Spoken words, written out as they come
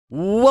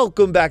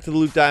Welcome back to the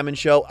Luke Diamond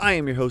Show. I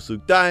am your host,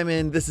 Luke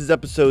Diamond. This is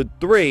episode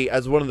 3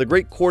 as one of the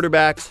great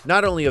quarterbacks,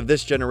 not only of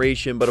this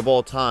generation, but of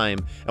all time,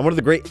 and one of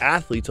the great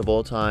athletes of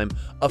all time,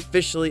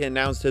 officially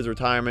announced his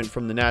retirement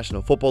from the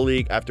National Football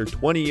League after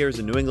 20 years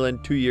in New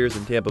England, 2 years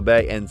in Tampa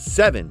Bay, and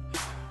 7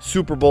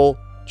 Super Bowl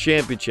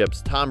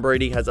championships. Tom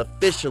Brady has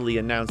officially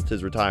announced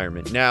his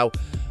retirement. Now,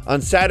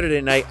 on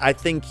Saturday night, I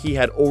think he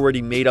had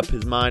already made up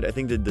his mind. I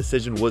think the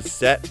decision was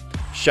set.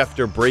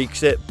 Schefter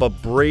breaks it, but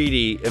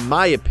Brady, in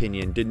my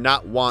opinion, did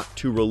not want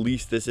to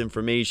release this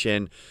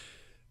information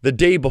the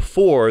day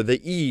before the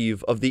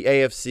eve of the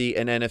AFC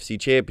and NFC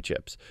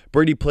championships.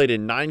 Brady played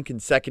in 9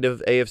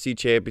 consecutive AFC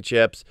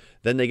championships.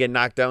 Then they get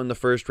knocked out in the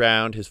first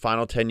round, his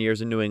final 10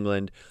 years in New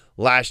England.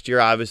 Last year,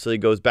 obviously,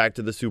 goes back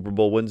to the Super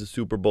Bowl, wins the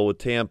Super Bowl with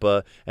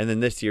Tampa, and then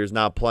this year's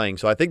not playing.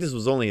 So I think this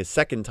was only his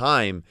second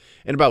time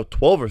in about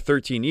 12 or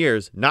 13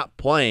 years not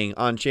playing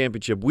on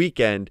championship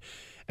weekend.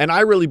 And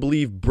I really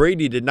believe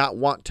Brady did not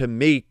want to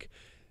make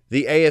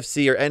the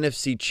AFC or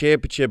NFC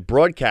championship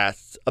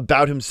broadcasts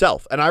about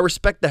himself. And I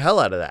respect the hell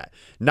out of that.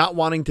 Not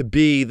wanting to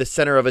be the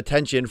center of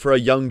attention for a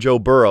young Joe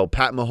Burrow,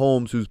 Pat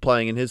Mahomes, who's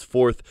playing in his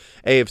 4th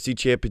AFC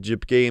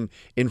championship game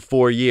in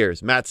 4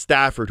 years. Matt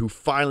Stafford, who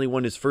finally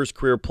won his first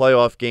career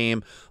playoff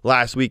game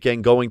last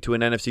weekend, going to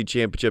an NFC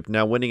championship,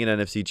 now winning an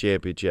NFC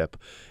championship.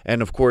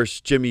 And of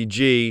course, Jimmy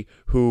G,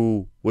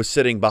 who was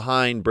sitting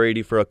behind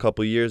Brady for a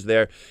couple years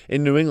there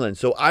in New England.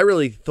 So I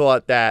really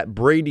thought that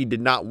Brady did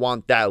not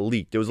want that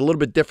leaked. It was a little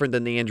bit different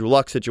than the Andrew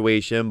Luck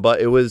situation,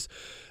 but it was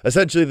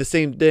essentially the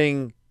same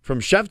thing from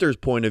Schefter's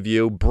point of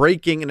view,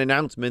 breaking an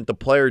announcement the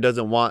player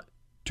doesn't want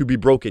to be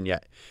broken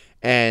yet.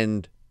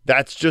 And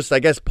that's just, I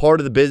guess,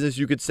 part of the business,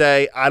 you could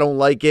say. I don't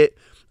like it.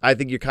 I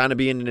think you're kind of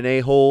being an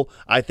a-hole.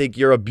 I think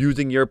you're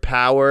abusing your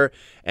power.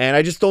 And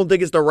I just don't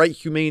think it's the right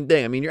humane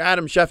thing. I mean, you're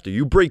Adam Schefter.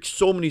 You break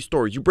so many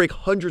stories. You break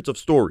hundreds of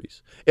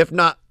stories, if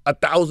not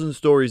 1,000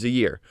 stories a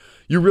year.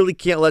 You really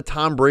can't let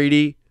Tom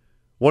Brady,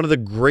 one of the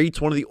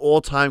greats, one of the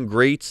all-time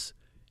greats,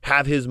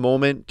 have his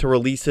moment to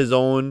release his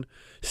own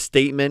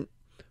statement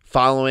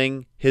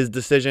following his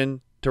decision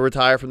to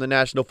retire from the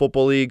National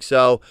Football League.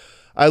 So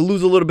I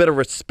lose a little bit of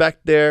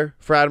respect there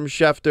for Adam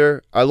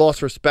Schefter. I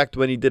lost respect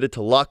when he did it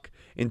to Luck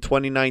in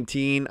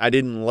 2019. I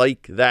didn't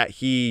like that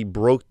he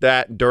broke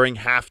that during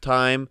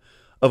halftime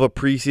of a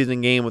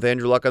preseason game with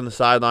Andrew Luck on the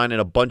sideline and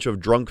a bunch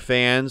of drunk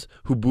fans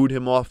who booed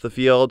him off the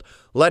field.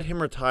 Let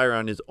him retire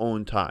on his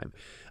own time.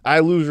 I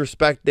lose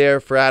respect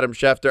there for Adam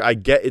Schefter. I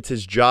get it's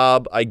his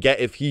job. I get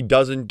if he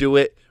doesn't do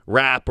it,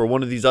 Rap or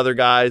one of these other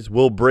guys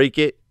will break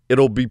it.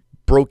 It'll be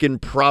broken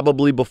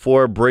probably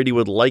before Brady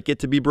would like it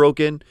to be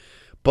broken.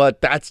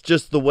 But that's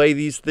just the way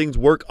these things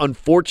work.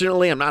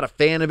 Unfortunately, I'm not a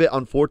fan of it.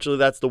 Unfortunately,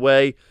 that's the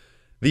way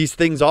these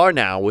things are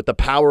now with the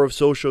power of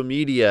social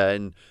media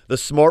and the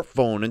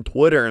smartphone and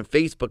Twitter and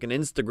Facebook and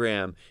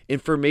Instagram.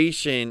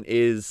 Information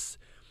is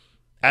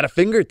at a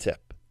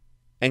fingertip,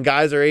 and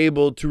guys are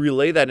able to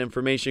relay that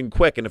information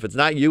quick. And if it's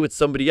not you, it's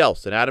somebody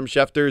else. And Adam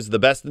Schefter is the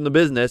best in the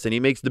business, and he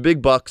makes the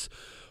big bucks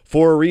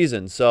for a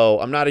reason.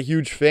 So I'm not a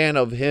huge fan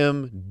of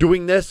him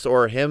doing this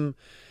or him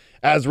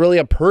as really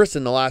a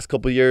person the last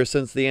couple of years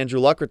since the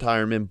Andrew Luck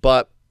retirement.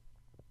 But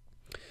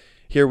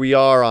here we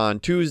are on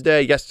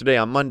Tuesday. Yesterday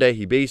on Monday,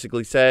 he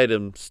basically said,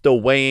 I'm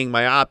still weighing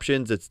my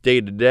options. It's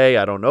day to day.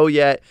 I don't know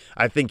yet.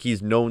 I think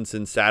he's known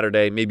since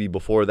Saturday, maybe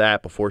before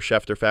that, before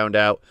Schefter found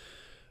out.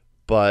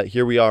 But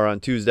here we are on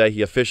Tuesday.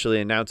 He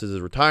officially announces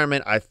his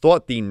retirement. I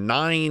thought the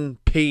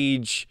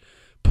 9-page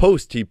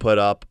post he put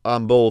up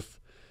on both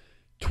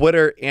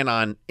Twitter and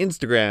on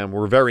Instagram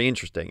were very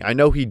interesting. I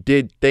know he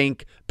did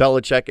thank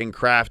Belichick and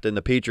Kraft and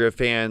the Patriot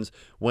fans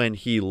when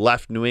he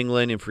left New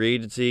England in free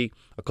agency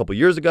a couple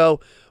years ago.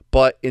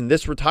 But in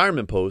this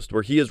retirement post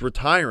where he is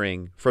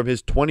retiring from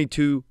his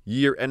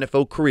 22-year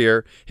NFL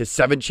career, his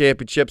 7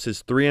 championships,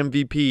 his 3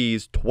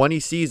 MVPs, 20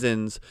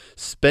 seasons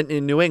spent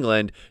in New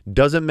England,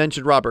 doesn't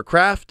mention Robert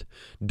Kraft,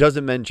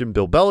 doesn't mention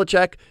Bill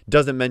Belichick,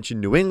 doesn't mention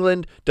New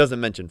England, doesn't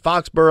mention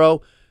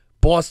Foxborough,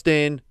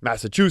 Boston,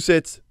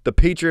 Massachusetts, the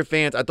Patriot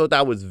fans. I thought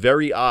that was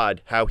very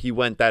odd how he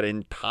went that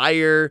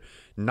entire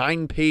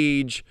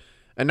 9-page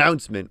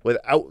announcement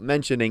without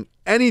mentioning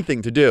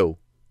anything to do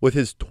with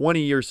his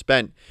 20 years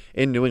spent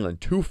in New England,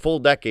 2 full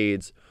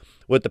decades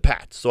with the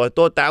Pats. So I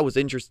thought that was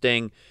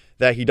interesting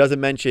that he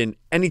doesn't mention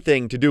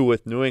anything to do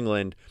with New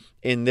England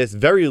in this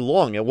very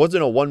long. It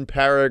wasn't a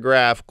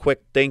 1-paragraph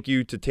quick thank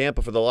you to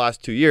Tampa for the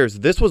last 2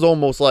 years. This was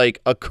almost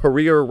like a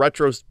career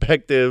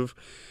retrospective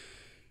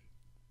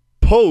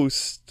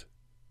post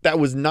that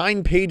was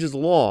 9 pages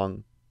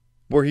long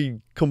where he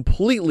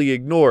completely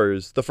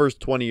ignores the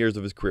first 20 years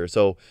of his career.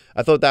 So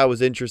I thought that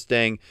was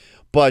interesting.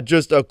 But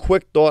just a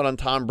quick thought on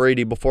Tom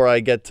Brady before I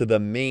get to the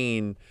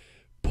main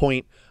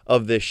point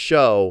of this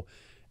show.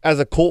 As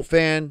a Colt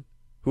fan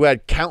who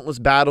had countless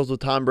battles with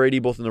Tom Brady,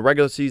 both in the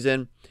regular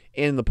season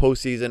and in the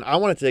postseason, I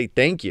want to say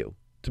thank you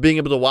to being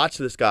able to watch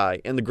this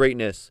guy and the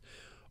greatness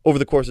over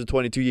the course of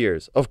 22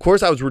 years. Of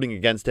course, I was rooting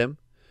against him.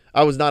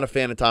 I was not a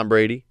fan of Tom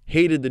Brady,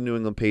 hated the New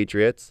England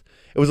Patriots.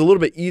 It was a little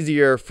bit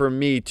easier for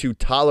me to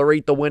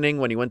tolerate the winning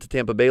when he went to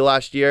Tampa Bay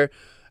last year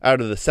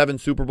out of the 7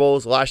 Super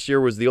Bowls. Last year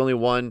was the only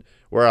one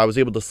where I was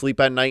able to sleep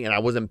at night and I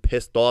wasn't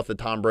pissed off that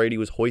Tom Brady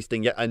was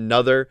hoisting yet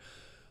another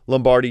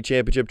Lombardi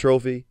championship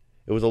trophy.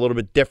 It was a little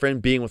bit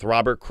different being with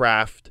Robert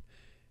Kraft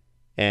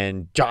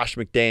and Josh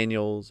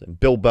McDaniels and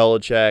Bill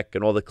Belichick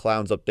and all the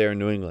clowns up there in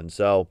New England.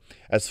 So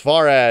as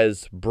far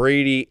as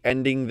Brady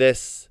ending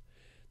this,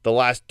 the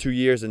last 2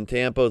 years in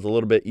Tampa is a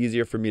little bit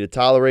easier for me to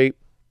tolerate.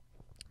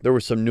 There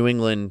was some New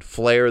England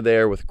flair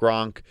there with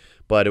Gronk,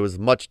 but it was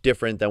much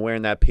different than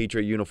wearing that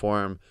Patriot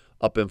uniform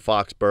up in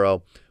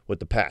Foxborough with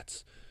the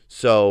Pats.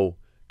 So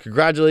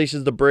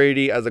congratulations to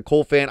Brady. As a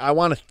Colt fan, I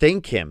want to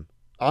thank him,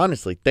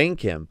 honestly,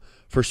 thank him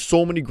for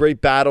so many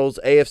great battles,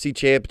 AFC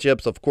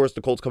championships. Of course,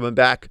 the Colts coming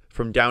back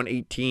from down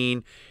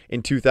 18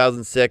 in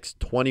 2006,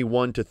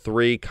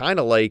 21-3, kind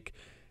of like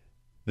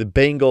the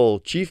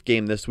Bengal-Chief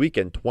game this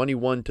weekend,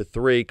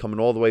 21-3, coming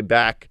all the way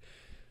back.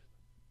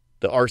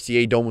 The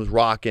RCA Dome was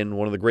rocking,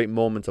 one of the great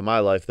moments of my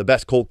life. The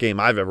best Colt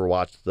game I've ever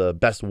watched, the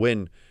best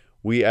win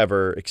we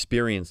ever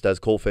experienced as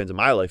Colt fans in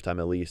my lifetime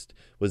at least,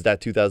 was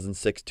that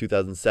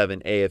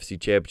 2006-2007 AFC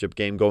Championship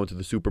game, going to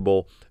the Super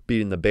Bowl,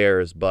 beating the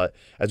Bears. But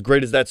as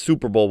great as that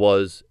Super Bowl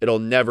was, it'll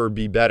never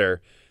be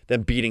better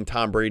than beating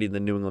Tom Brady and the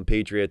New England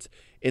Patriots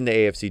in the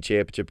AFC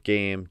Championship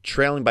game,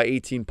 trailing by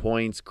 18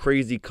 points,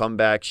 crazy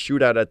comeback,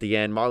 shootout at the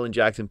end, Marlon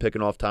Jackson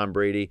picking off Tom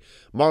Brady.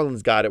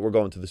 Marlon's got it. We're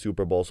going to the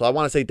Super Bowl. So I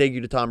want to say thank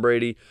you to Tom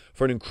Brady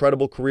for an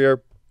incredible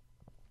career.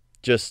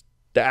 Just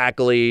the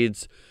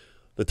accolades,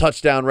 the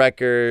touchdown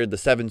record, the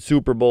 7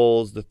 Super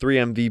Bowls, the 3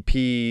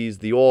 MVPs,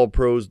 the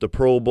All-Pros, the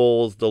Pro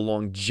Bowls, the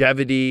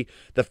longevity,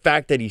 the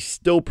fact that he's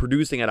still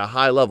producing at a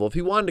high level. If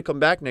he wanted to come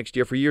back next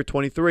year for year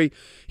 23,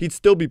 he'd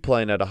still be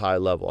playing at a high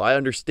level. I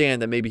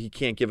understand that maybe he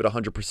can't give it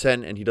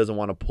 100% and he doesn't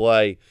want to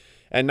play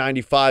at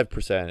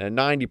 95% and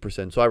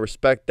 90%. So I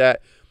respect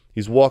that.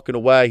 He's walking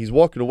away. He's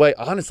walking away,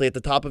 honestly, at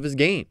the top of his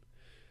game.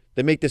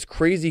 They make this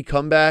crazy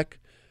comeback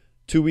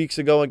 2 weeks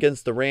ago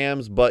against the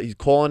Rams, but he's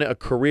calling it a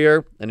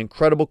career, an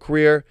incredible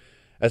career.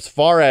 As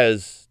far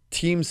as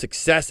team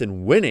success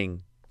and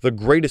winning, the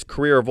greatest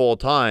career of all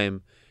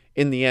time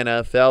in the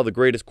NFL, the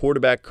greatest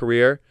quarterback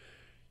career.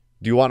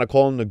 Do you want to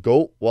call him the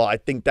GOAT? Well, I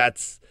think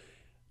that's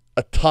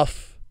a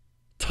tough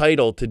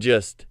title to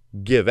just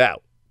give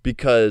out,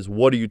 because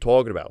what are you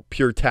talking about?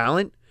 Pure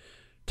talent?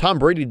 Tom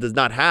Brady does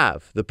not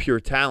have the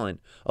pure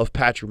talent of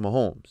Patrick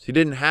Mahomes. He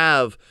didn't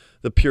have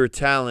the pure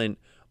talent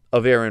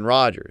of Aaron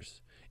Rodgers.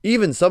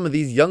 Even some of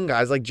these young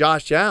guys like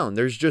Josh Allen,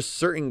 there's just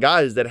certain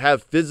guys that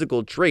have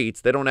physical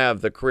traits. They don't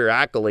have the career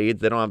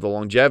accolades. They don't have the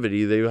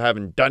longevity. They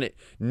haven't done it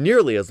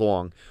nearly as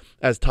long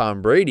as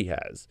Tom Brady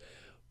has.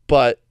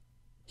 But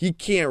he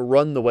can't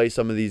run the way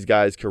some of these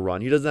guys can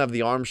run. He doesn't have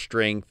the arm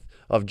strength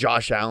of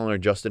Josh Allen or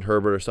Justin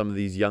Herbert or some of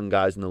these young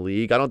guys in the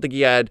league. I don't think he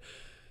had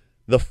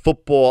the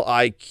football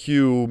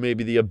IQ,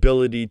 maybe the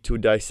ability to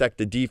dissect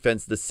the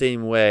defense the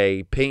same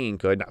way Payton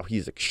could. Now,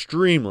 he's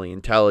extremely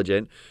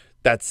intelligent.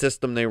 That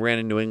system they ran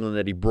in New England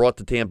that he brought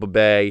to Tampa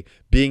Bay,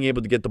 being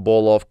able to get the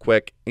ball off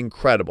quick,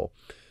 incredible.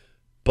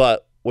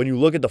 But when you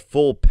look at the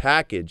full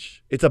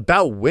package, it's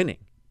about winning.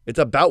 It's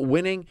about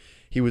winning.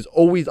 He was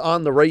always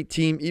on the right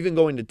team. Even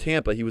going to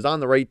Tampa, he was on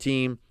the right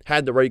team,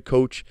 had the right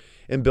coach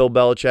in Bill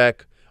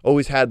Belichick,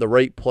 always had the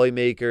right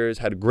playmakers,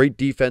 had a great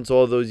defense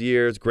all those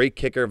years, great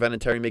kicker,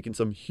 Vinatieri making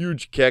some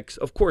huge kicks.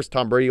 Of course,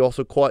 Tom Brady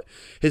also caught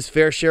his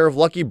fair share of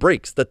lucky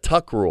breaks, the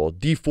tuck rule,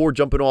 D4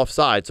 jumping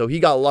offside. So he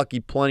got lucky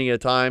plenty of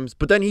times,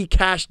 but then he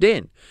cashed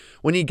in.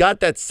 When he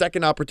got that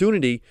second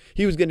opportunity,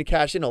 he was going to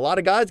cash in. A lot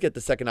of guys get the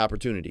second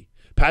opportunity.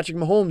 Patrick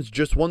Mahomes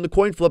just won the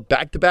coin flip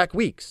back-to-back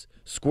weeks.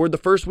 Scored the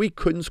first week,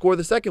 couldn't score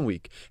the second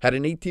week. Had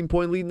an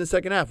 18-point lead in the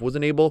second half,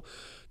 wasn't able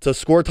to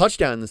score a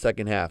touchdown in the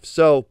second half.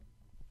 So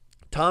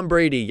Tom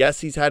Brady, yes,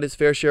 he's had his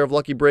fair share of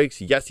lucky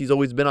breaks. Yes, he's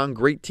always been on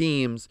great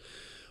teams.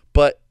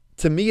 But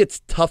to me,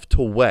 it's tough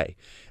to weigh.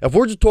 If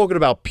we're just talking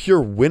about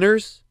pure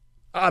winners,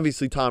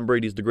 obviously Tom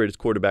Brady is the greatest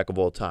quarterback of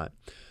all time.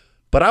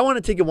 But I want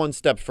to take it one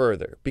step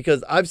further,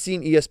 because I've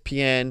seen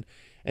ESPN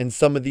and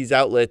some of these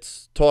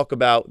outlets talk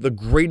about the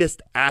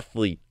greatest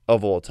athlete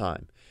of all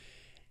time.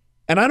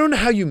 And I don't know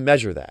how you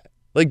measure that.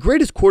 Like,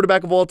 greatest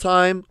quarterback of all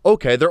time,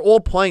 okay, they're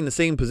all playing the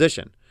same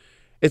position.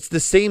 It's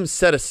the same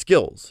set of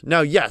skills.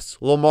 Now, yes,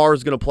 Lamar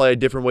is going to play a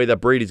different way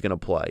that Brady's going to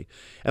play.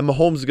 And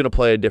Mahomes is going to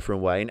play a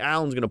different way. And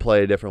Allen's going to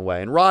play a different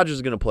way. And Rodgers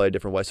is going to play a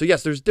different way. So,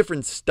 yes, there's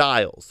different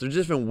styles. There's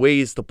different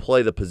ways to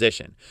play the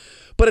position.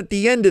 But at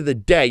the end of the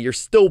day, you're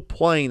still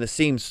playing the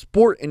same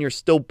sport and you're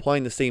still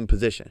playing the same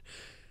position.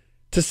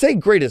 To say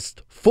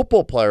greatest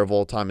football player of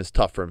all time is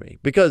tough for me,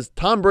 because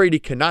Tom Brady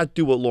cannot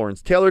do what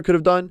Lawrence Taylor could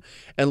have done,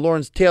 and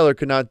Lawrence Taylor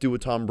could not do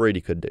what Tom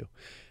Brady could do.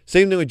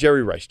 Same thing with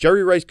Jerry Rice.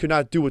 Jerry Rice could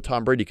not do what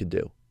Tom Brady could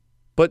do.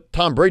 But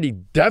Tom Brady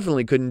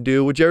definitely couldn't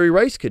do what Jerry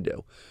Rice could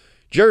do.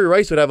 Jerry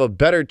Rice would have a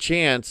better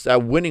chance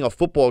at winning a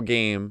football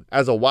game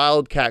as a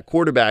wildcat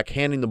quarterback,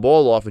 handing the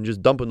ball off and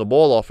just dumping the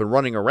ball off and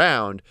running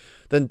around,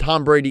 than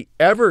Tom Brady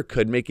ever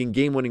could, making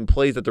game-winning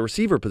plays at the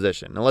receiver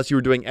position, unless you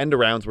were doing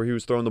end-arounds where he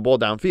was throwing the ball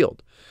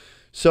downfield.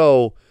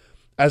 So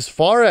as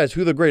far as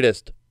who the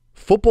greatest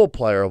football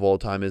player of all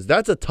time is,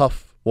 that's a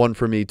tough one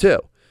for me too.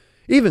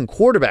 Even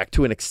quarterback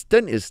to an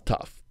extent is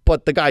tough,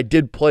 but the guy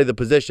did play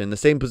the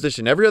same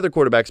position every other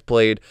quarterback's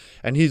played,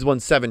 and he's won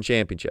 7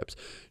 championships.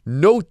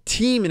 No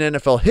team in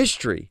NFL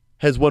history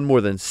has won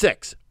more than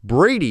 6.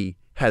 Brady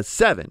has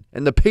 7,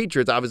 and the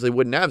Patriots obviously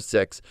wouldn't have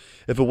 6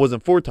 if it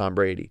wasn't for Tom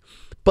Brady.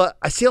 But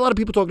I see a lot of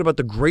people talking about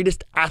the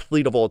greatest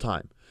athlete of all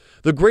time.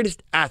 The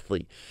greatest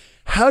athlete.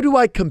 How do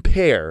I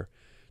compare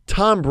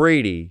Tom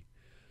Brady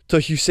to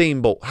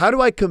Usain Bolt? How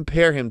do I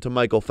compare him to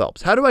Michael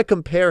Phelps? How do I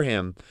compare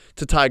him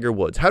to Tiger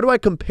Woods? How do I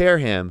compare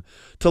him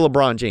to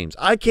LeBron James?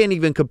 I can't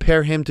even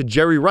compare him to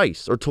Jerry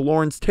Rice or to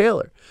Lawrence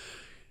Taylor.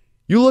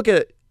 You look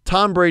at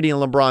Tom Brady and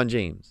LeBron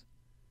James.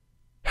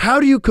 How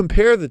do you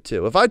compare the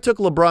two? If I took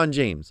LeBron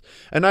James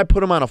and I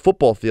put him on a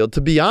football field,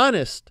 to be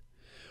honest,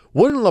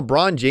 wouldn't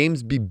LeBron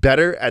James be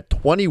better at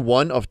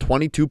 21 of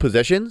 22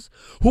 positions?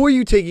 Who are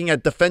you taking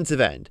at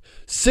defensive end?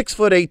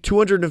 6'8",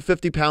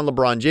 250-pound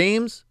LeBron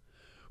James,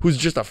 who's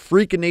just a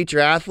freak of nature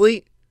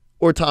athlete,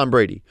 or Tom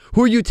Brady?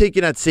 Who are you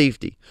taking at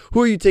safety?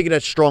 Who are you taking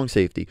at strong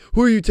safety?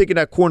 Who are you taking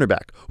at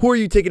cornerback? Who are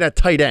you taking at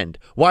tight end,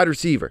 wide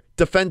receiver,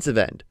 defensive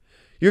end?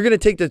 You're going to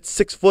take the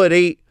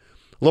 6'8"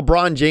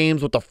 LeBron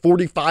James with a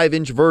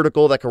 45-inch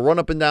vertical that can run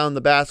up and down the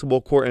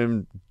basketball court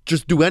and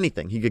just do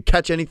anything. He could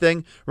catch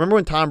anything. Remember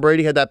when Tom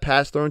Brady had that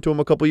pass thrown to him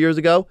a couple years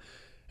ago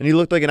and he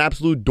looked like an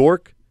absolute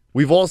dork?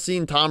 We've all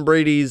seen Tom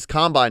Brady's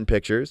combine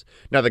pictures.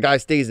 Now, the guy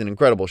stays in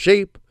incredible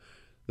shape.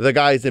 The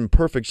guy's in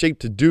perfect shape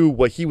to do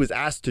what he was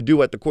asked to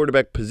do at the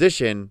quarterback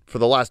position for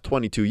the last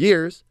 22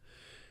 years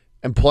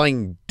and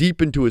playing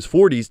deep into his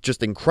 40s,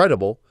 just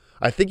incredible.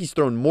 I think he's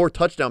thrown more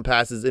touchdown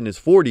passes in his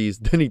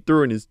 40s than he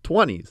threw in his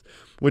 20s,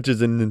 which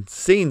is an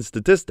insane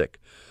statistic.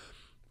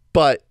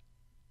 But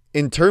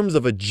in terms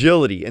of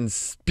agility and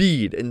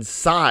speed and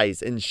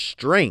size and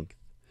strength,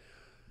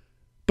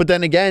 but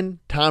then again,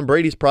 Tom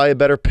Brady's probably a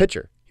better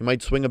pitcher. He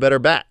might swing a better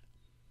bat.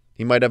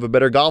 He might have a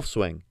better golf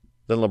swing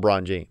than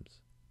LeBron James.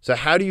 So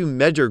how do you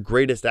measure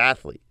greatest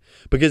athlete?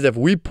 Because if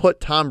we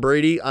put Tom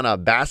Brady on a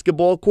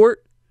basketball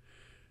court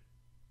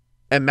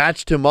and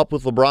matched him up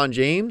with LeBron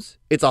James,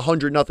 it's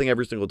 100-0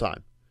 every single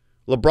time.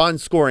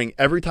 LeBron's scoring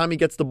every time he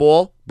gets the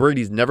ball.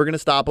 Brady's never going to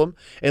stop him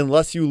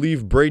unless you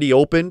leave Brady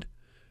open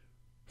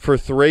for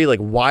 3, like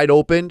wide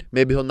open.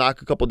 Maybe he'll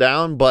knock a couple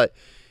down, but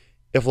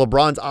if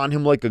LeBron's on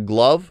him like a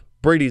glove,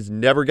 Brady's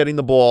never getting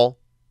the ball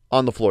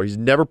on the floor. He's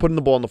never putting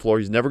the ball on the floor.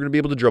 He's never going to be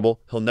able to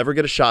dribble. He'll never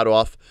get a shot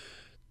off.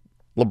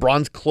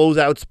 LeBron's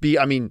closeout speed,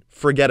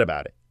 forget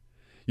about it.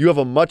 You have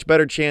a much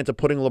better chance of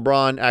putting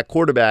LeBron at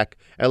quarterback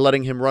and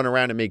letting him run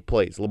around and make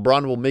plays.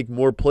 LeBron will make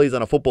more plays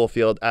on a football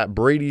field at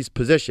Brady's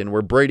position,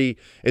 where Brady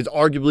is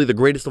arguably the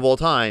greatest of all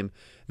time,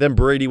 than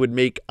Brady would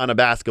make on a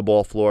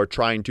basketball floor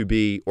trying to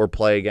be or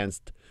play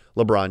against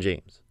LeBron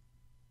James.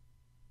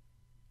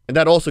 And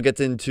that also gets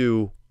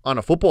into, on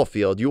a football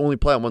field, you only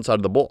play on one side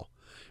of the ball.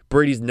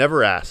 Brady's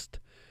never asked.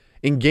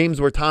 In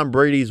games where Tom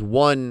Brady's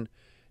won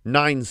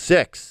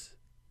 9-6,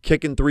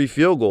 kicking 3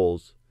 field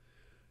goals,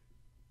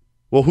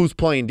 well, who's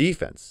playing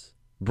defense?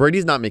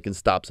 Brady's not making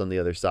stops on the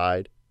other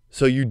side.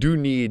 So you do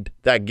need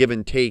that give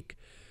and take.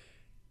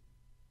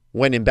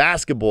 When in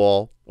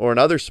basketball or in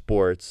other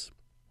sports,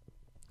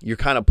 you're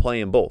kind of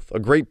playing both. A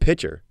great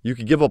pitcher, you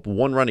could give up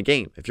 1 run a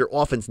game if your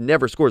offense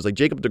never scores. Like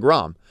Jacob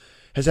deGrom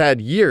has had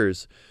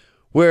years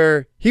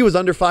where he was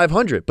under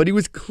 500, but he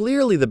was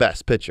clearly the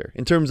best pitcher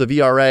in terms of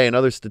ERA and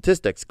other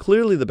statistics,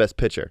 clearly the best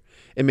pitcher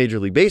in Major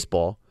League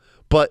Baseball.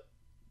 But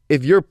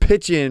if you're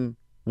pitching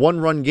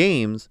 1-run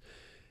games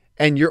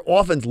and your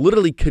offense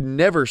literally could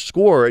never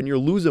score and you're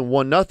losing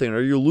 1-0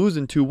 or you're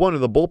losing 2-1 or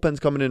the bullpen's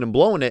coming in and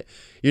blowing it,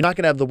 you're not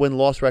going to have the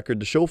win-loss record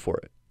to show for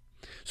it.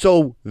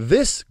 So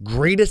this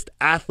greatest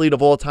athlete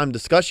of all time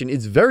discussion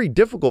is very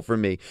difficult for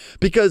me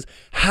because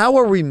how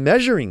are we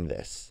measuring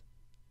this?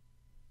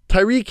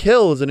 Tyreek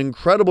Hill is an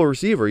incredible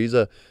receiver. He's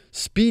a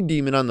speed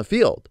demon on the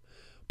field.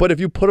 But if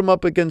you put him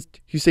up against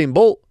Usain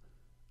Bolt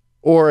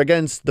or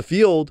against the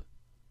field,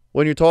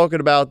 when you're talking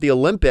about the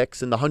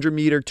Olympics and the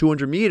 100-meter,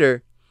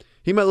 200-meter,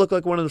 he might look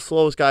like one of the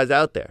slowest guys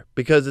out there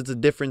because it's a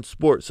different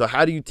sport. So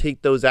how do you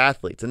take those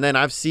athletes? And then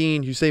I've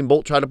seen Usain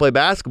Bolt try to play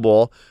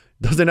basketball,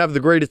 doesn't have the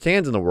greatest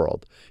hands in the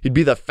world. He'd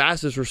be the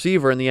fastest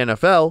receiver in the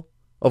NFL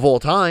of all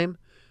time,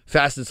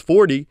 fastest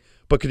 40,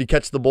 but could he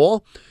catch the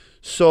ball?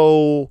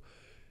 So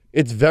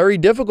it's very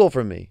difficult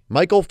for me.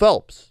 Michael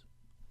Phelps,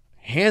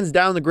 hands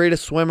down the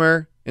greatest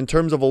swimmer in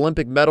terms of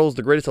Olympic medals,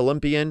 the greatest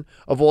Olympian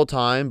of all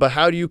time. But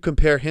how do you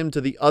compare him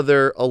to the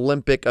other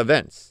Olympic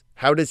events?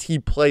 How does he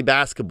play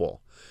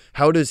basketball?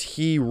 How does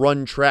he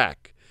run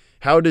track?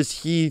 How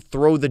does he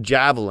throw the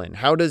javelin?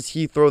 How does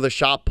he throw the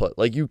shot put?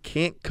 Like, you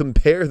can't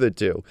compare the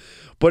two.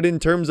 But in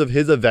terms of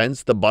his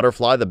events, the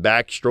butterfly, the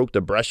backstroke,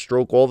 the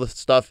breaststroke, all the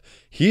stuff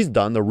he's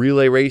done, the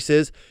relay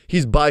races,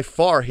 he's by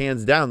far,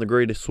 hands down, the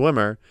greatest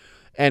swimmer.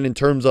 And in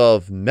terms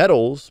of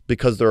medals,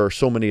 because there are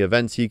so many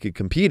events he could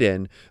compete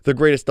in, the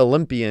greatest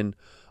Olympian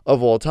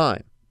of all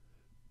time.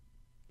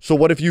 So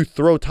what if you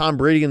throw Tom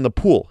Brady in the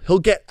pool? He'll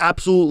get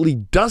absolutely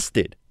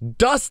dusted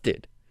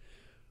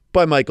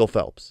by Michael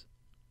Phelps.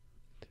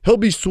 He'll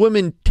be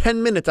swimming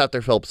 10 minutes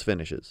after Phelps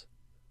finishes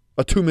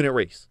a 2-minute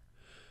race.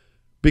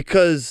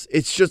 because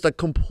it's just a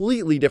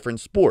completely different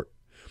sport.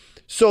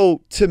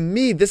 So to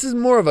me, this is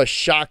more of a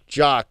shock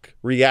jock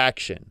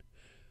reaction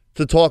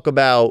to talk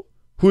about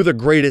who the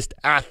greatest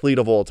athlete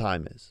of all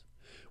time is.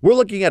 We're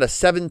looking at a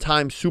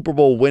 7-time Super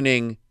Bowl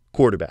winning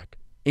quarterback.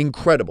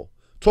 Incredible.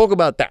 Talk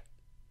about that.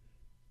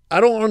 I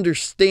don't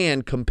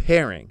understand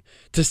comparing.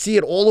 To see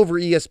it all over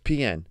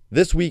ESPN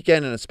this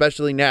weekend, and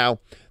especially now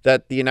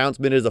that the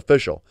announcement is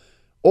official,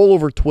 all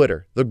over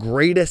Twitter, the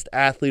greatest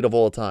athlete of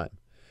all time.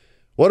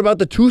 What about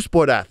the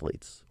two-sport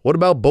athletes? What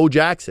about Bo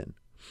Jackson?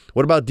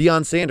 What about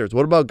Deion Sanders?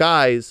 What about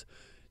guys?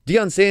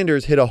 Deion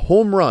Sanders hit a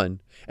home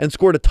run and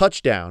scored a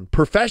touchdown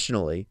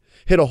professionally,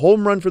 hit a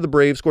home run for the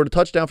Braves, scored a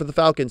touchdown for the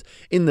Falcons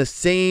in the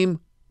same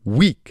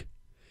week.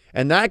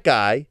 And that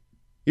guy,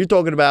 you're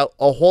talking about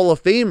a Hall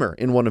of Famer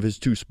in one of his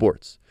two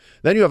sports.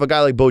 Then you have a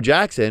guy like Bo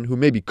Jackson, who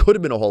maybe could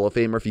have been a Hall of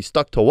Famer if he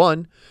stuck to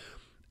one.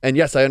 And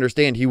yes, I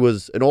understand he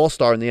was an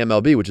all-star in the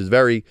MLB, which is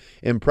very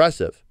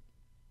impressive.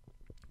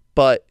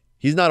 But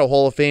he's not a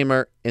Hall of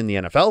Famer in the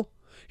NFL.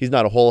 He's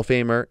not a Hall of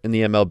Famer in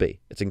the MLB.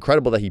 It's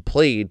incredible that he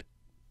played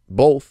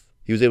both.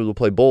 He was able to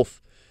play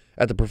both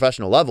at the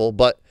professional level.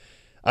 But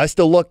I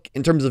still look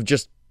in terms of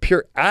just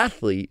pure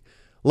athlete.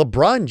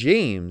 LeBron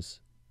James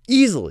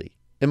easily,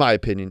 in my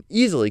opinion,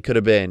 easily could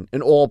have been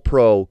an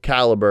all-pro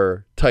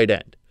caliber tight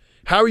end.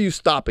 How are you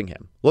stopping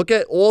him? Look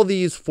at all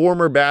these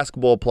former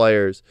basketball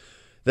players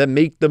that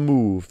make the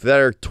move, that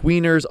are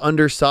tweeners,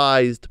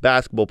 undersized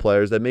basketball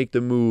players that make the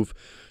move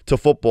to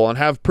football and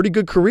have pretty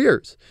good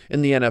careers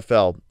in the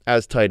NFL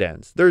as tight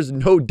ends. There's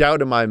no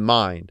doubt in my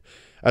mind,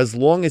 as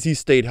long as he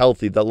stayed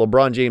healthy, that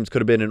LeBron James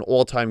could have been an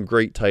all-time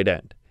great tight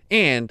end.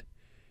 And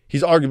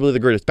he's arguably the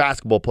greatest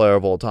basketball player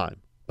of all time.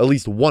 At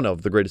least one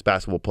of the greatest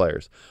basketball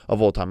players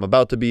of all time.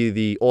 About to be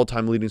the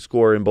all-time leading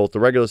scorer in both the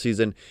regular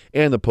season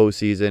and the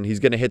postseason. He's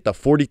going to hit the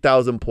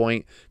 40,000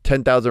 point,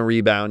 10,000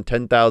 rebound,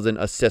 10,000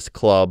 assist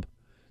club.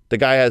 The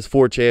guy has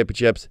 4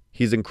 championships.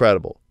 He's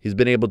incredible. He's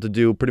been able to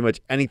do pretty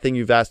much anything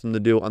you've asked him to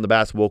do on the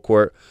basketball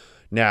court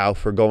now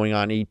for going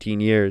on 18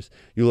 years.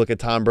 You look at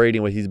Tom Brady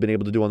and what he's been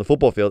able to do on the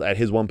football field at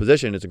his one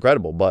position. It's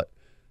incredible. But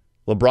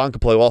LeBron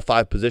could play all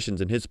 5 positions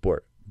in his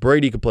sport.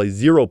 Brady could play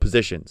 0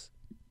 positions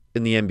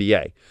in the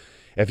NBA.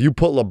 If you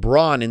put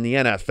LeBron in the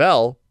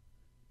NFL,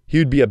 he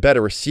would be a better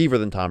receiver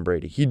than Tom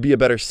Brady. He'd be a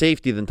better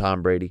safety than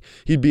Tom Brady.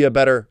 He'd be a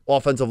better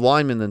offensive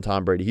lineman than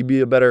Tom Brady. He'd be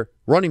a better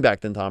running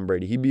back than Tom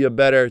Brady. He'd be a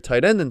better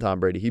tight end than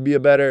Tom Brady. He'd be a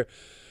better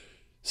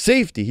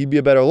safety. He'd be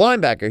a better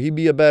linebacker. He'd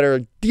be a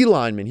better D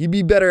lineman. He'd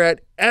be better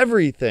at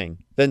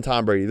everything than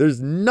Tom Brady. There's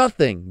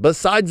nothing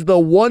besides the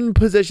one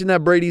position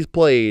that Brady's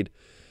played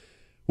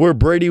where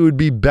Brady would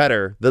be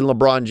better than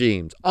LeBron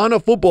James on a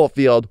football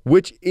field,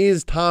 which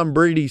is Tom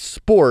Brady's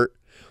sport,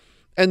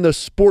 and the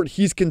sport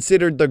he's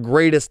considered the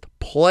greatest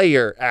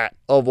player at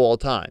of all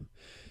time.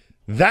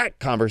 That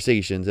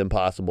conversation's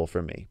impossible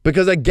for me.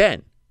 Because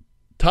again,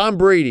 Tom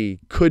Brady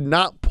could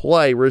not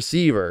play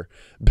receiver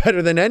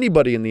better than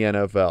anybody in the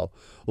NFL,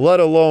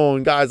 let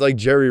alone guys like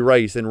Jerry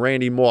Rice and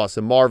Randy Moss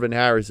and Marvin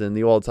Harrison,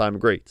 the all-time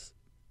greats.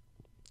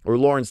 Or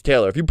Lawrence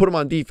Taylor. If you put him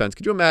on defense,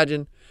 could you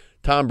imagine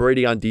Tom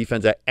Brady on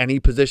defense at any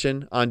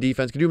position on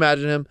defense? Could you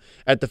imagine him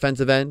at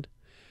defensive end?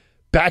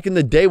 Back in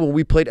the day when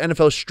we played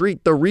NFL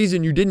Street, the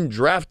reason you didn't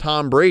draft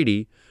Tom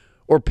Brady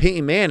or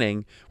Peyton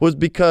Manning was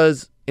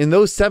because in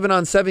those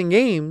 7-on-7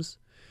 games,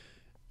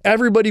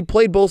 everybody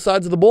played both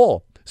sides of the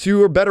ball. So you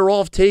were better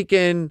off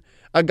taking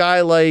a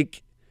guy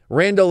like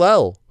Randall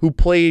L., who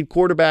played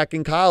quarterback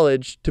in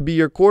college, to be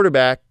your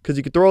quarterback because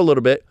he could throw a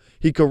little bit.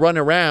 He could run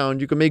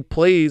around. You could make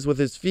plays with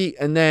his feet.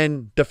 And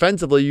then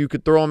defensively, you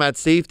could throw him at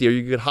safety or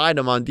you could hide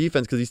him on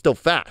defense because he's still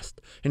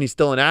fast and he's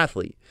still an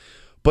athlete.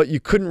 But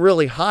you couldn't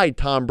really hide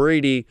Tom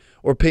Brady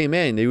or Peyton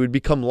Manning. They would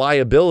become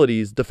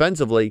liabilities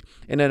defensively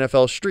in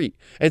NFL Street.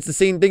 And it's the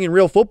same thing in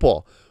real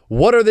football.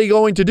 What are they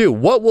going to do?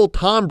 What will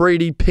Tom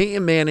Brady,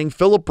 Peyton Manning,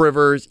 Phillip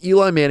Rivers,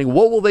 Eli Manning,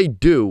 what will they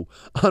do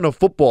on a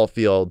football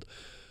field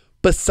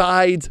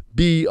besides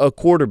be a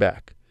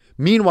quarterback?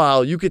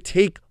 Meanwhile, you could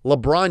take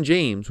LeBron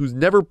James, who's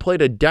never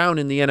played a down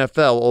in the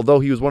NFL, although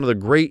he was one of the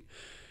great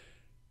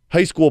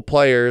high school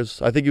players.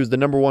 I think he was the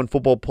 #1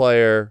 football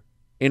player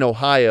in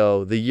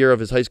Ohio the year of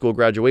his high school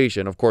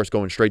graduation, of course,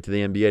 going straight to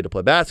the NBA to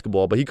play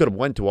basketball, but he could have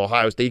went to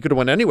Ohio State. He could have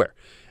went anywhere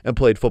and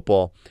played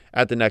football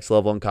at the next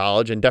level in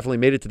college and definitely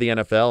made it to the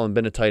NFL and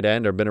been a tight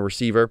end or been a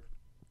receiver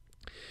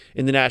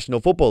in the National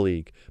Football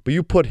League. But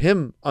you put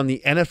him on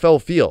the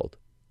NFL field.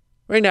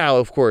 Right now,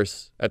 of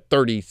course, at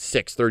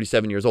 36,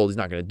 37 years old, he's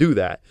not going to do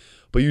that.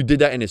 But you did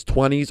that in his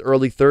 20s,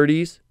 early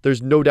 30s.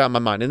 There's no doubt in my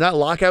mind. In that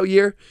lockout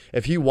year,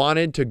 if he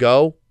wanted to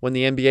go when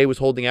the NBA was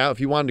holding out, if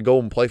he wanted to go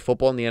and play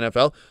football in the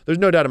NFL, there's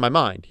no doubt in my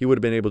mind he would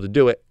have been able to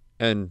do it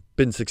and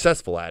been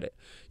successful at it.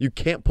 You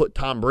can't put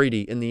Tom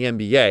Brady in the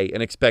NBA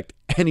and expect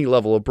any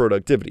level of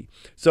productivity.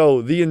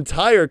 So the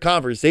entire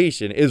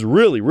conversation is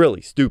really,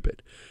 really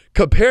stupid.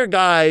 Compare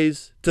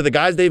guys to the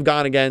guys they've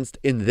gone against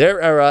in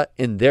their era,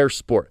 in their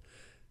sport,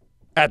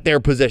 at their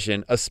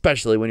position,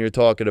 especially when you're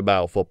talking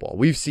about football.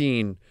 We've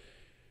seen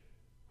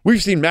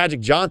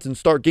Magic Johnson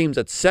start games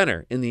at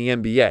center in the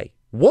NBA.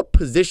 What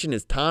position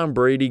is Tom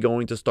Brady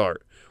going to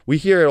start? We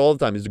hear it all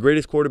the time. He's the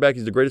greatest quarterback.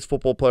 He's the greatest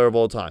football player of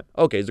all time.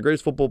 Okay, he's the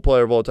greatest football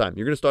player of all time.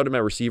 You're going to start him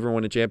at receiver and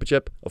win a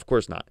championship? Of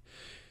course not.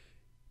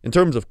 In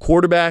terms of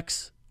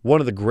quarterbacks, one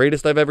of the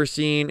greatest I've ever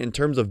seen. In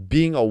terms of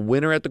being a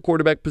winner at the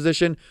quarterback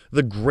position,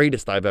 the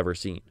greatest I've ever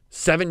seen.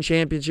 7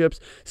 championships,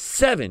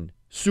 7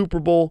 Super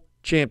Bowl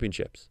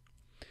championships.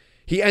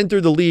 He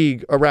entered the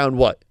league around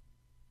what?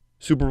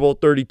 Super Bowl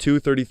 32,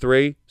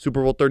 33,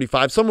 Super Bowl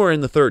 35, somewhere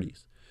in the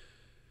 30s.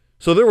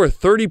 So there were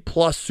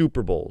 30-plus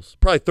Super Bowls,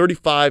 probably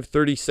 35,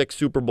 36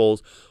 Super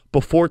Bowls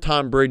before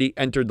Tom Brady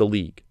entered the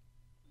league.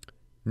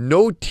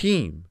 No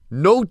team,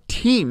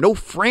 no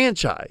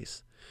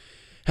franchise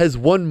has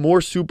won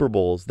more Super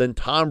Bowls than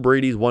Tom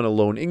Brady's won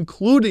alone,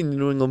 including the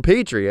New England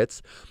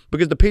Patriots,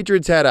 because the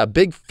Patriots had a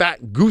big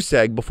fat goose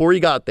egg before he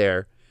got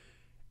there,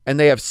 and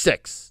they have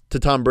 6 to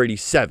Tom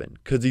Brady's 7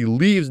 because he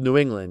leaves New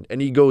England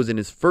and he goes in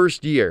his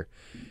first year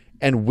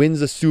and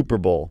wins a Super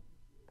Bowl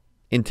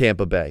in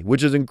Tampa Bay,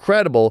 which is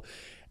incredible.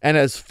 And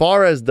as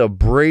far as the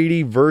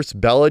Brady versus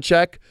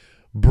Belichick,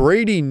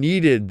 Brady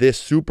needed this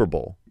Super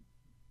Bowl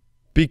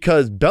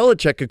because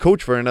Belichick could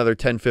coach for another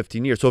 10,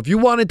 15 years. So if you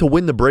wanted to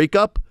win the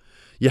breakup,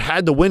 you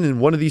had to win in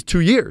one of these 2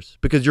 years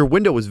because your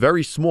window was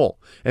very small.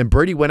 And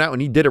Brady went out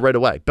and he did it right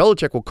away.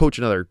 Belichick will coach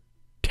another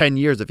 10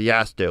 years if he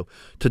has to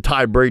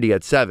tie Brady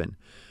at 7.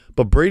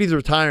 But Brady's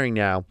retiring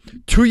now.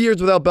 2 years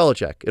without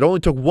Belichick. It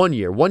only took 1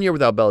 year. 1 year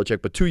without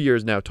Belichick, but 2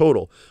 years now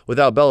total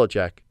without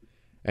Belichick.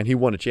 And he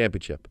won a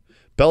championship.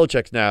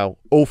 Belichick's now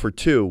 0 for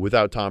 2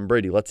 without Tom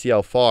Brady. Let's see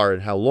how far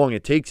and how long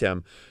it takes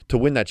him to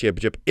win that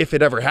championship, if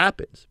it ever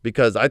happens.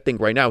 Because I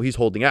think right now he's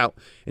holding out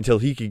until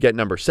he could get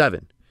number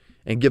 7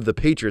 and give the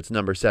Patriots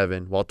number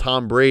 7 while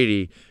Tom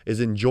Brady is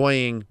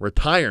enjoying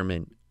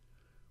retirement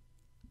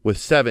with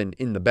 7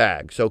 in the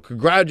bag. So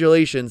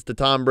congratulations to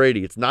Tom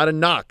Brady. It's not a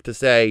knock to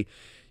say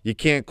you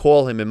can't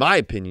call him, in my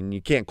opinion,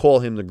 you can't call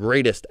him the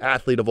greatest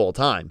athlete of all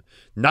time.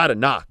 Not a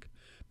knock.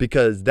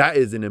 Because that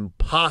is an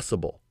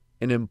impossible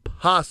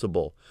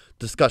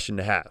discussion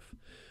to have.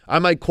 I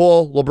might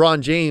call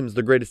LeBron James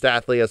the greatest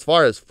athlete as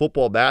far as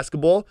football,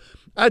 basketball.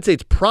 I'd say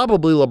it's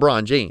probably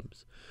LeBron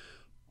James.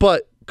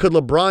 But could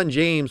LeBron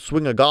James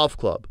swing a golf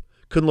club?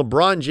 Could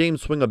LeBron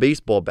James swing a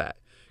baseball bat?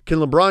 Can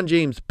LeBron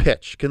James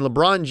pitch? Can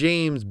LeBron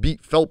James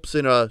beat Phelps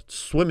in a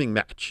swimming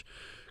match?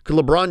 Could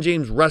LeBron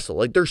James wrestle?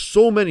 Like, there's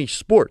so many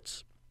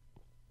sports.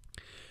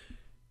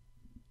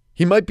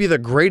 He might be the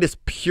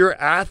greatest pure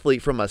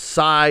athlete from a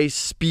size,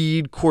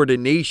 speed,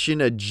 coordination,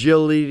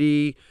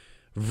 agility,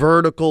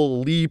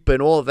 vertical leap,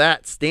 and all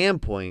that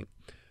standpoint.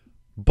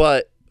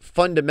 But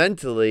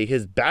fundamentally,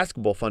 his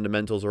basketball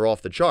fundamentals are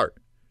off the chart.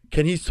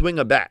 Can he swing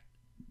a bat?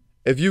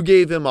 If you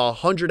gave him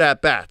 100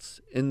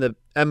 at-bats in the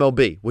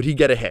MLB, would he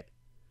get a hit?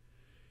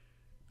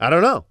 I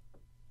don't know.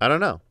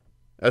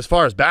 As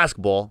far as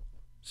basketball,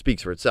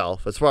 speaks for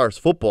itself. As far as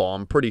football,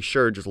 I'm pretty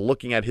sure just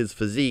looking at his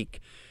physique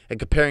and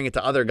comparing it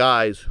to other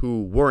guys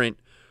who weren't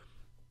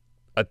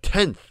a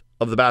 10th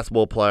of the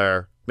basketball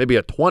player, maybe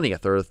a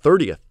 20th or a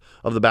 30th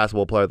of the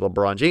basketball player that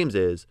LeBron James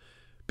is,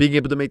 being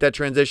able to make that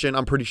transition,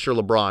 I'm pretty sure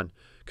LeBron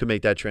could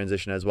make that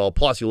transition as well.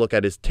 Plus, you look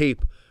at his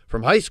tape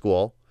from high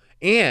school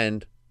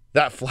and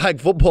that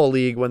flag football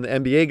league when the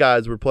NBA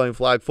guys were playing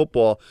flag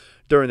football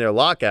during their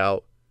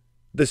lockout,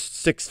 this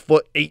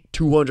 6'8",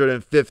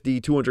 250,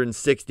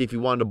 260, if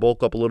you wanted to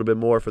bulk up a little bit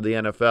more for the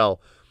NFL,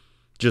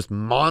 just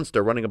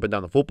monster running up and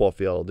down the football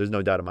field. There's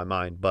no doubt in my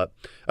mind. But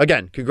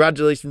again,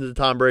 congratulations to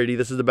Tom Brady.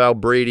 This is about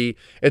Brady.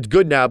 It's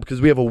good now because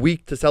we have a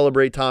week to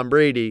celebrate Tom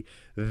Brady.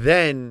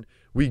 Then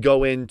we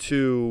go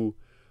into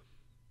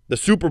the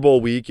Super Bowl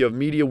week. You have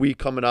media week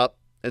coming up.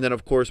 And then,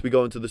 of course, we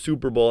go into the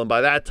Super Bowl. And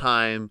by that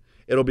time,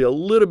 it'll be a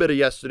little bit of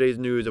yesterday's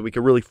news, and we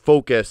can really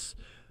focus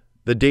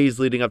the days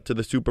leading up to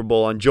the Super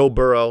Bowl on Joe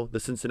Burrow, the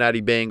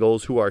Cincinnati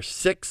Bengals, who are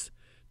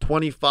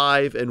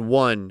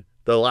 6-25-1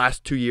 the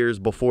last 2 years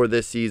before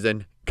this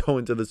season,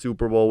 going to the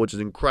Super Bowl, which is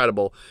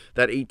incredible.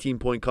 That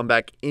 18-point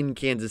comeback in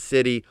Kansas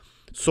City.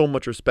 So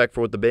much respect for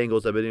what the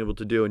Bengals have been able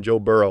to do. And Joe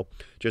Burrow,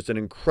 just an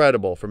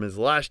incredible, from his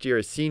last year,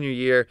 his senior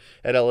year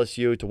at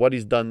LSU, to what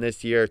he's done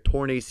this year,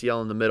 torn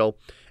ACL in the middle.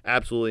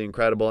 Absolutely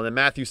incredible. And then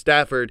Matthew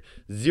Stafford,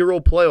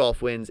 0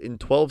 playoff wins in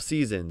 12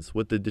 seasons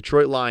with the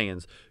Detroit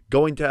Lions,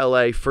 going to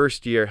LA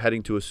first year,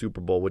 heading to a Super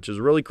Bowl, which is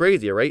really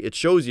crazy, right? It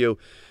shows you,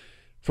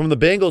 from the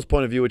Bengals'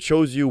 point of view, it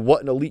shows you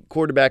what an elite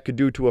quarterback could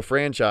do to a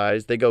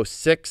franchise. They go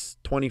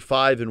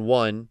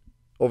 6-25-1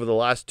 over the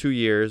last 2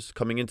 years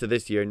coming into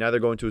this year. Now they're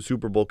going to a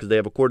Super Bowl because they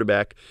have a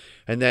quarterback.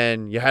 And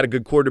then you had a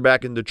good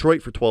quarterback in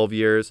Detroit for 12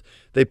 years.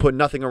 They put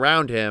nothing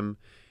around him,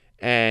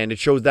 and it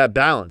shows that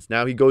balance.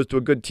 Now he goes to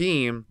a good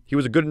team. He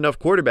was a good enough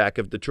quarterback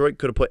if Detroit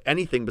could have put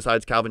anything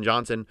besides Calvin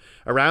Johnson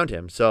around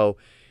him. So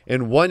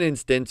in one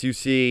instance, you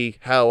see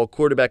how a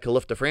quarterback can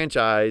lift a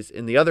franchise.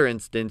 In the other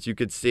instance, you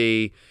could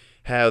see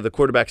how the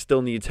quarterback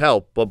still needs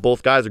help, but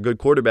both guys are good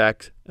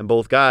quarterbacks, and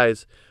both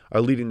guys are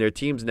leading their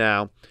teams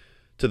now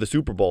to the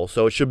Super Bowl.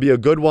 So it should be a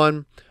good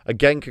one.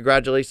 Again,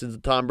 congratulations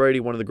to Tom Brady,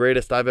 one of the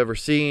greatest I've ever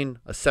seen.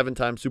 A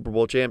 7-time Super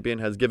Bowl champion,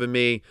 has given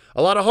me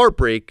a lot of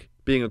heartbreak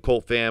being a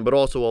Colt fan, but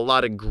also a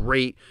lot of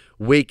great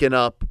waking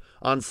up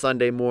on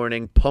Sunday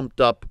morning,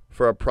 pumped up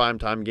for a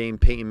primetime game.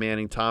 Peyton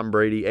Manning, Tom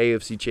Brady,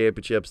 AFC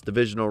Championships,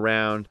 divisional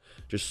round.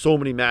 Just so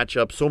many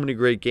matchups, so many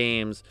great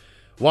games.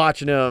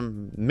 Watching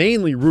him,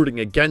 mainly rooting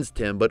against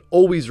him, but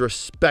always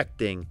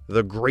respecting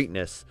the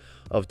greatness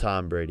of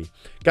Tom Brady.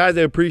 Guys,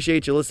 I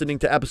appreciate you listening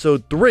to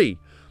episode 3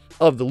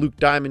 of the Luke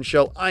Diamond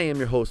Show. I am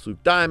your host,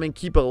 Luke Diamond.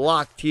 Keep it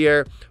locked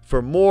here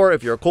for more.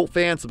 If you're a Colt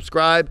fan,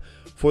 subscribe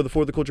for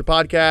the Culture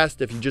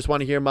podcast. If you just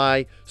want to hear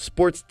my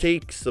sports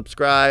takes,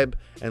 subscribe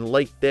and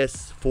like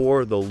this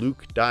for the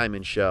Luke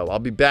Diamond Show. I'll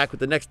be back with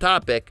the next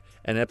topic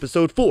and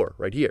episode 4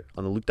 right here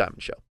on the Luke Diamond Show.